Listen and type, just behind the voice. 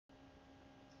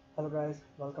Hello guys,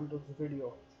 welcome to this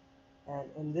video. And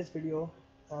in this video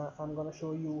I'm gonna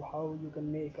show you how you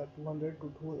can make a $200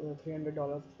 to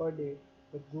 $300 per day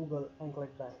with Google and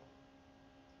Clickbank.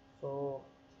 So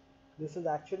this is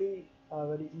actually a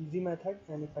very easy method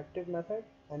and effective method,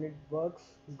 and it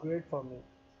works great for me.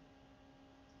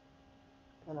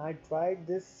 And I tried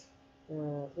this.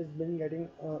 It's been getting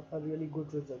a really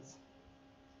good results.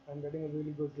 I'm getting a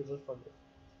really good result for this.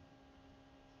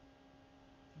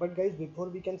 But guys, before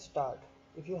we can start,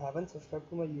 if you haven't subscribed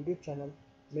to my YouTube channel,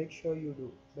 make sure you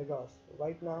do, because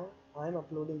right now I am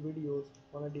uploading videos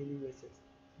on a daily basis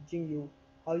teaching you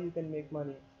how you can make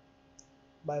money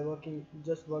by working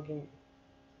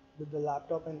with the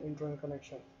laptop and internet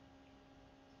connection.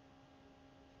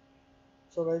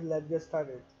 So guys, let's get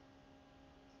started.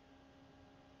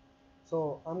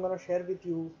 So I'm gonna share with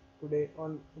you today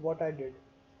on what I did.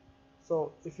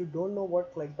 So if you don't know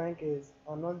what Clickbank is,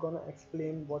 I'm not gonna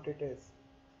explain what it is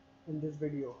in this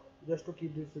video, just to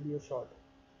keep this video short.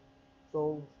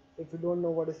 So if you don't know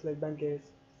what a Clickbank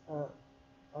is, uh,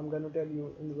 I'm going to tell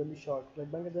you in really short.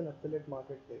 Clickbank is an affiliate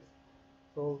marketplace.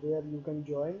 So where you can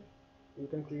join, you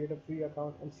can create a free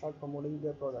account and start promoting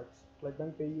their products.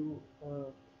 Clickbank pay you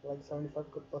like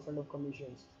 75% of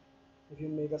commissions if you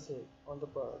make a sale on the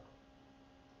product.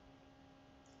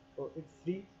 So it's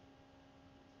free.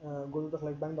 Go to the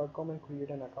clickbank.com and create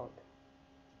an account.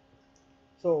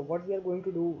 So what we are going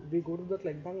to do, we go to the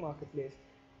Clickbank marketplace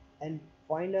and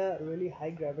find a really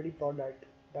high gravity product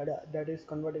that is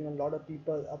converting a lot of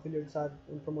people. Affiliates are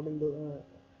promoting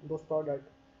those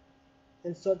products,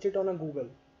 and search it on a Google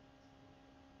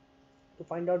to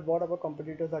find out what our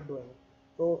competitors are doing.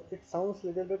 So it sounds a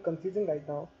little bit confusing right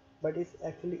now, but it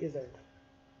actually isn't.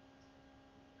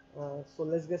 So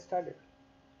let's get started.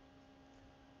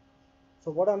 So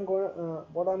what I'm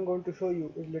going to show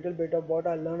you is little bit of what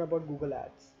I learned about Google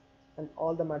Ads and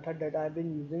all the method that I've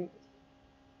been using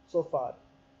so far.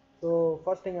 So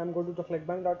first thing, I'm going to the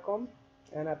clickbank.com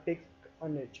and I pick a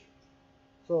niche.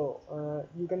 So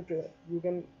you can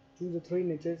choose the three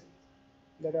niches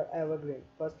that are evergreen.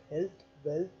 First, health,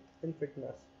 wealth, and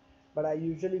fitness. But I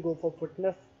usually go for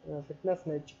fitness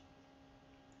niche.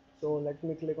 So let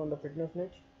me click on the fitness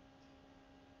niche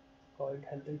called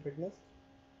health and fitness.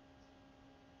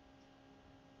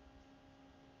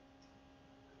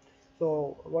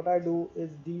 So what I do is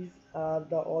these are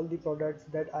all the products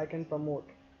that I can promote.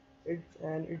 It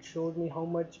shows me how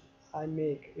much I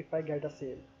make if I get a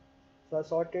sale. So I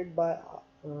sorted by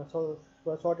so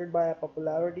I sorted by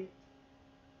popularity.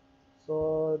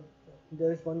 So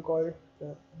there is one called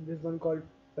this one called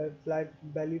flat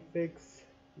belly fix.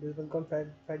 This one called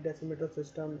fat decimeter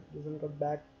system. This one called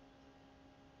back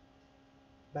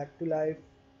to life.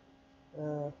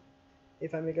 Uh,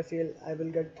 if I make a sale, I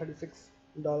will get $36.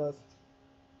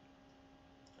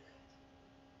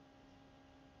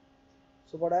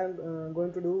 So what I'm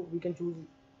going to do, we can choose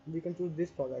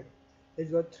this product.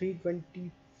 It's got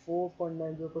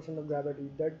 324.90% of gravity.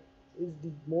 That is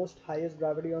the most highest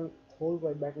gravity on whole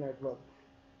Clickbank network.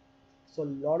 So a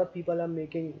lot of people are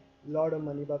making a lot of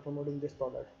money by promoting this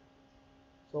product.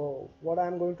 So what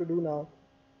I'm going to do now,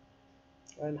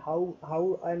 and how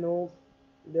I know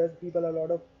there's people a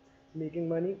lot of making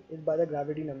money, is by the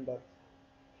gravity number.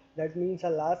 That means the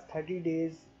last 30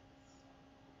 days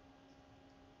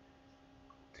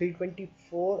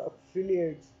 324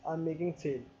 affiliates are making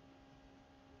sale,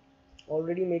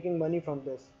 already making money from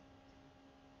this.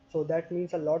 So that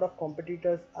means a lot of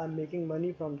competitors are making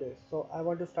money from this. So I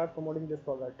want to start promoting this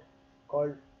product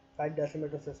called fat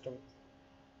decimeter system.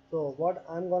 So what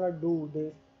I'm gonna do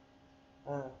is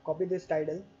copy this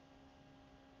title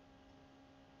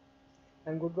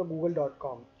and go to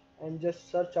google.com and just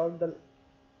search out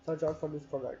for this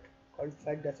product called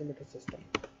fat decimeter system.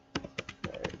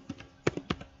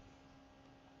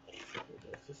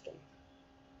 System.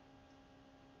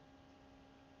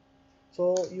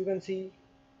 So you can see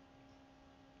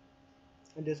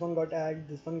this one got ad,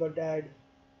 this one got ad,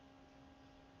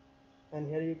 and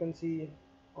here you can see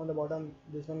on the bottom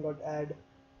this one got ad.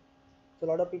 So a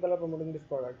lot of people are promoting this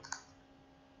product.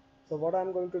 So what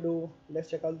I'm going to do, let's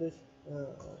check out this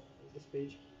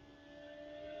page.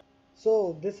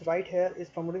 So this right here is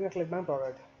promoting a Clickbank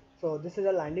product. So this is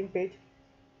a landing page.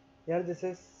 Here this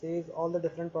is says all the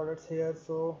different products here.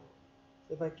 So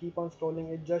if I keep on scrolling,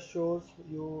 it just shows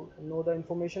you know the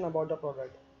information about the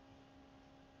product.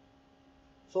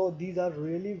 So these are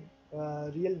really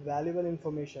real valuable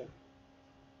information.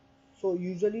 So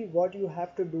usually what you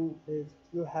have to do is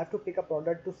you have to pick a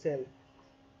product to sell.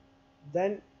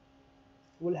 Then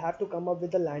we'll have to come up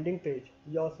with a landing page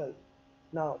yourself.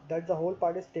 Now that the whole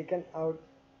part is taken out,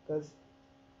 because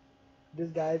this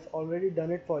guy's already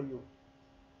done it for you.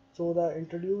 So the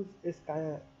introduce is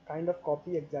kind of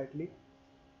copy exactly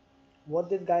what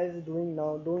this guy is doing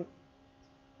now. Don't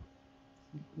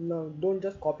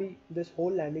just copy this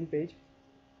whole landing page,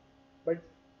 but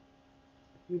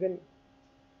you can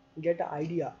get an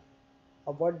idea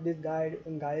of what this guy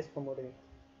is promoting.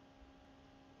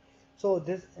 So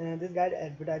this guy is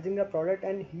advertising the product,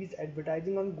 and he's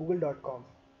advertising on google.com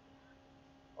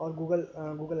or Google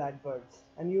AdWords,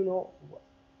 and you know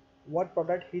what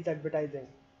product he's advertising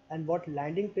and what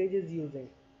landing page is using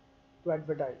to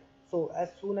advertise. So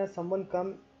as soon as someone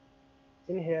come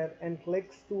in here and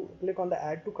click on the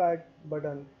add to cart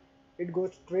button, it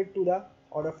goes straight to the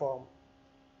order form.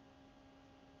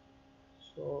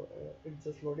 So it's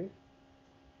just loading.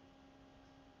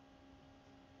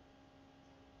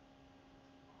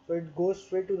 So it goes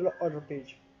straight to the order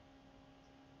page.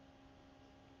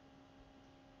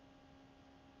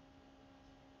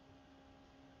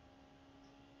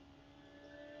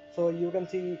 So you can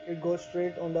see it goes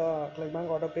straight on the Clickbank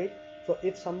order page. So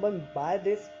if someone buy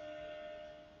this,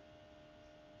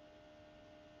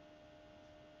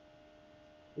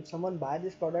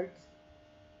 product,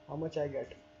 how much I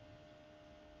get?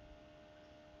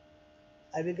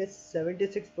 I will get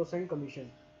 76%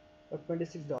 commission or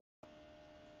 $26.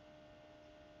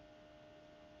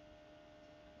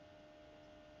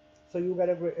 So you get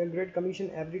a great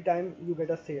commission every time you get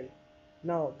a sale.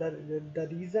 Now the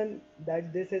reason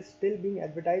that this is still being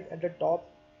advertised at the top,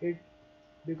 it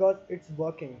because it's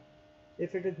working.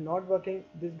 If it is not working,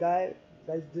 this guy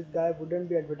wouldn't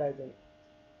be advertising.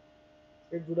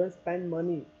 It wouldn't spend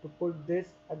money to put this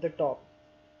at the top.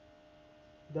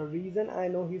 The reason I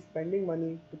know he's spending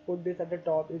money to put this at the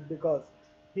top is because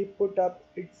he put up,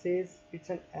 it says it's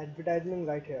an advertisement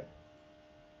right here,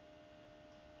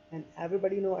 and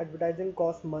everybody know advertising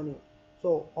costs money.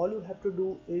 So all you have to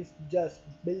do is just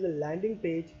build a landing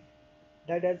page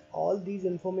that has all these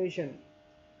information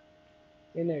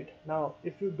in it. Now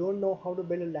if you don't know how to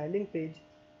build a landing page,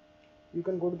 you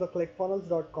can go to the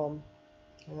clickfunnels.com,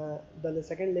 the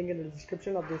second link in the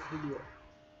description of this video,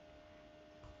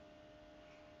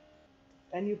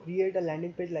 and you create a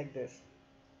landing page like this.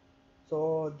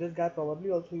 So this guy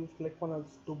probably also used ClickFunnels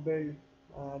to build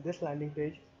this landing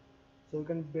page. So you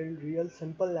can build real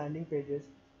simple landing pages,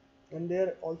 and there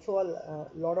are also a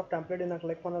lot of template in a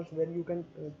ClickFunnels where you can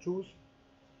choose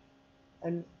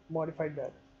and modify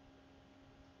that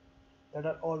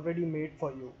are already made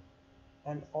for you,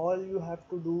 and all you have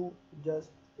to do just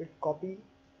it copy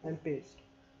and paste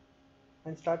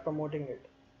and start promoting it.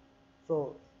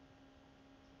 So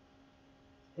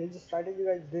here's the strategy,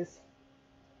 guys. This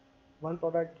one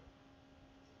product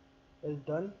is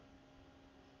done.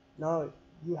 Now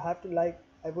you have to, like,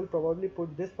 I will probably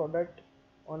put this product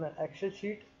on an Excel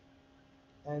sheet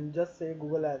and just say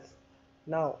Google Ads.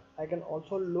 Now I can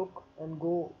also look and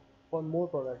go for more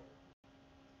product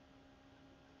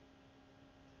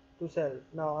to sell.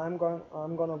 Now I'm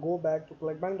gonna go back to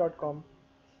clickbank.com.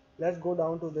 Let's go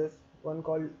down to this one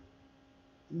called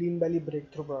lean belly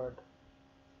breakthrough product.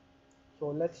 So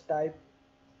let's type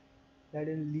that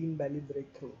in lean belly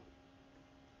breakthrough,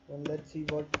 and let's see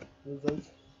what results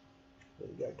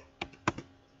we'll get.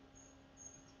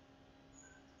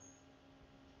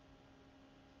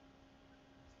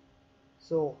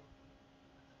 So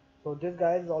this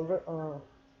guy is already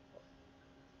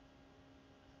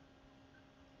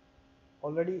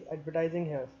advertising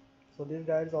here. So this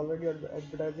guy is already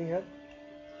advertising here.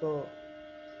 So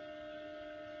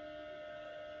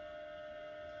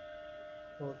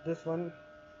this one,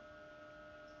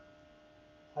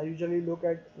 I usually look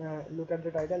at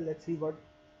the title. Let's see what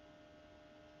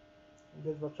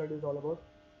this website is all about.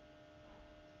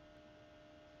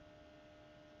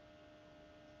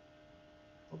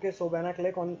 Okay, so when I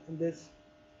click on this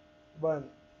one,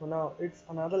 so now it's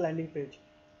another landing page,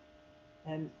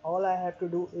 and all I have to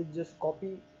do is just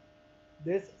copy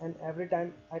this, and every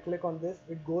time I click on this,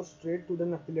 it goes straight to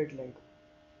the affiliate link.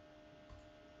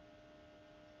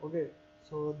 Okay,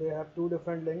 so they have two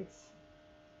different links.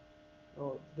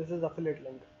 Oh, this is affiliate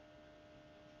link.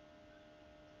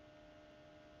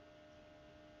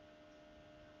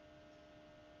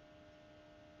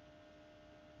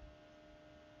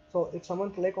 So if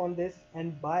someone click on this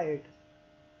and buy it,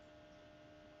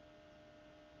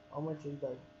 how much is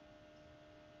that?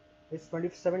 It's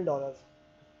 $27.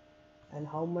 And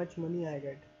how much money I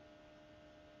get?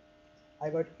 I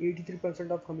got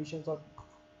 83% of commissions of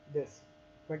this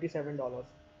 $27.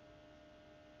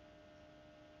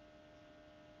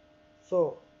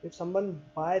 So if someone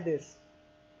buy this,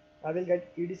 I will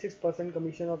get 86%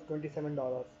 commission of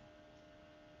 $27.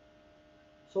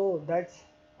 So that's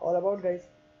all about, guys.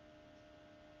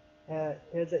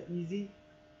 Here's a easy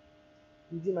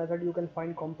method you can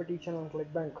find competition on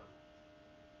Clickbank.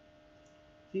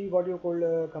 See what you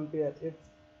could compare if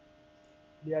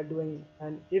they are doing,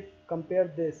 and if compare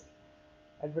this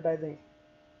advertising,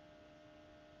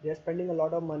 they are spending a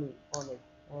lot of money on it,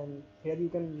 and here you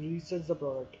can research the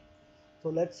product. So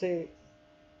let's say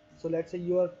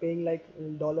you are paying like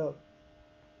dollar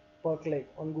per click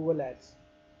on Google Ads,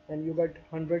 and you get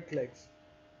 100 clicks,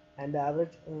 and the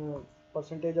average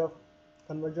percentage of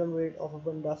conversion rate of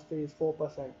our industry is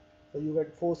 4%. So you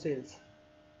get 4 sales.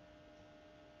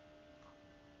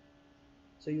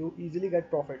 So you easily get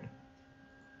profit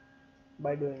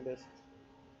by doing this.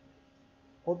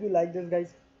 Hope you like this,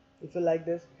 guys. If you like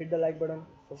this, hit the like button,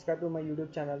 subscribe to my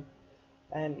YouTube channel,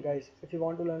 and guys, if you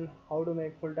want to learn how to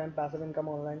make full-time passive income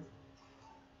online,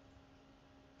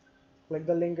 click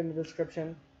the link in the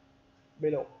description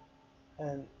below,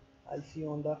 and I'll see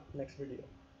you on the next video.